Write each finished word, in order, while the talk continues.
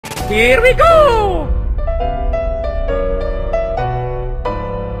Here we go!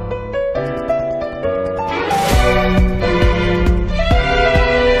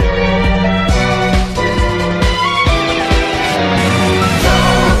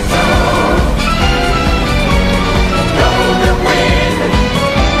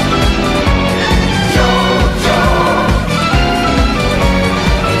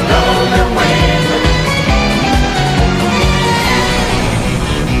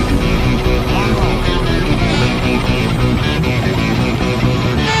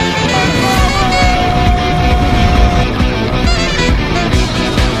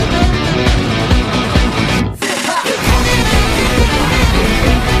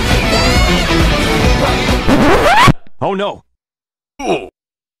 Oh no!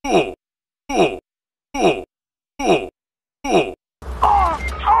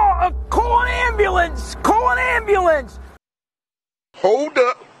 Call an ambulance! Call an ambulance! Hold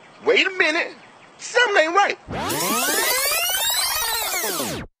up. Wait a minute. Something ain't right.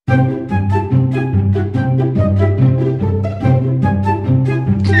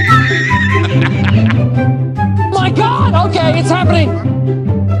 My God! Okay, it's happening!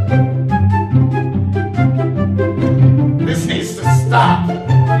 This needs to stop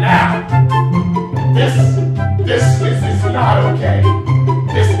now. This is not okay.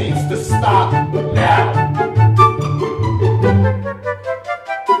 This needs to stop now.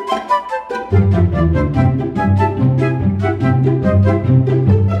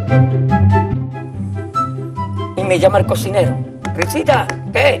 Y me llama el cocinero. Risita,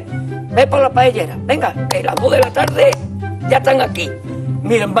 ¿qué? Ve por la paellera. Venga, que las 2 de la tarde ya están aquí.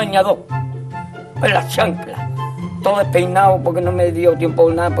 Miren, bañador. En las chanclas. Todo despeinado porque no me dio tiempo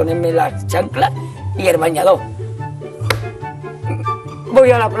nada ponerme las chanclas y el bañador. Voy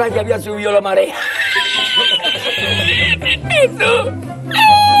a la playa, había subido la marea. Jesús.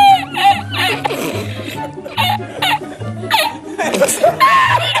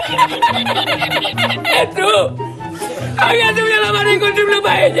 Jesús. Había subido la marea y encontré una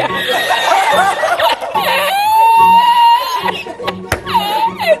paella.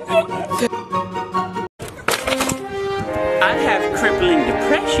 I have crippling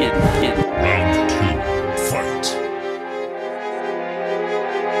depression. Round 2, fight.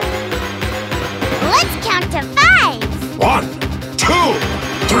 Let's count to 5. 1, 2,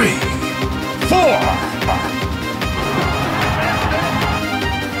 3, 4.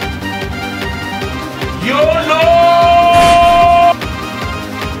 YOLO!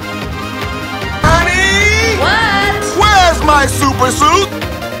 Honey! What? Where's my super suit?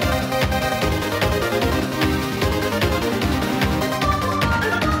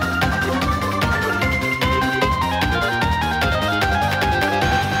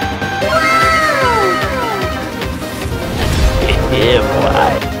 Yeah,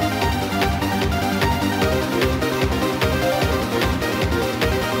 boy.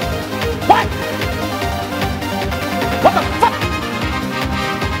 What? What the fuck?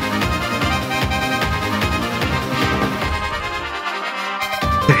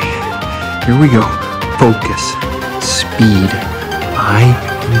 Okay, here we go. Focus. Speed. I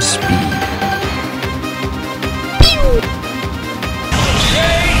am speed.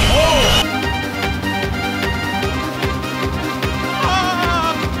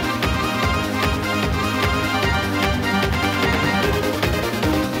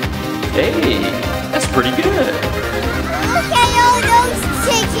 Hey, that's pretty good. Look at all those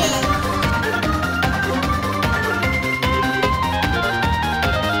chickens.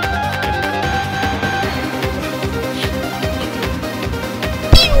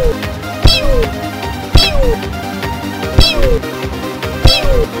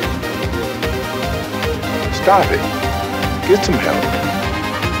 Stop it. Get some help.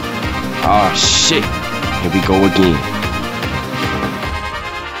 Ah, shit. Here we go again.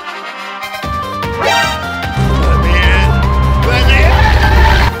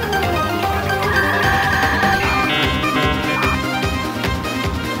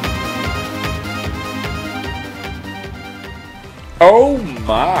 Oh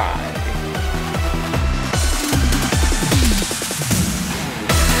my.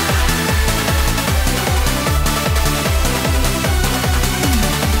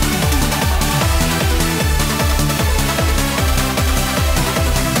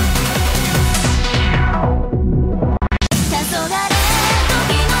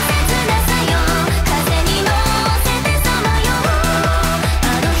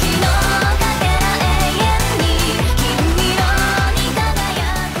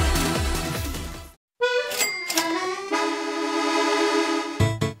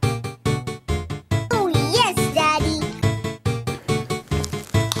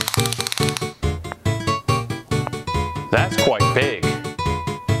 That's quite big.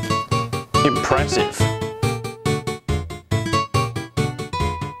 Impressive.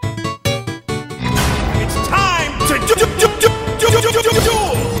 It's time to do.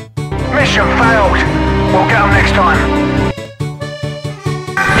 Mission failed. We'll get them next time.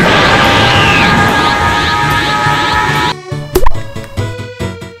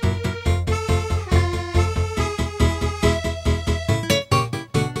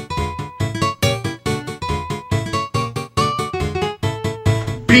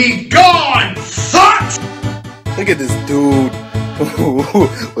 Be gone, fuck! Look at this dude.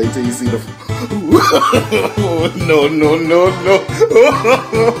 Wait till you see the. No.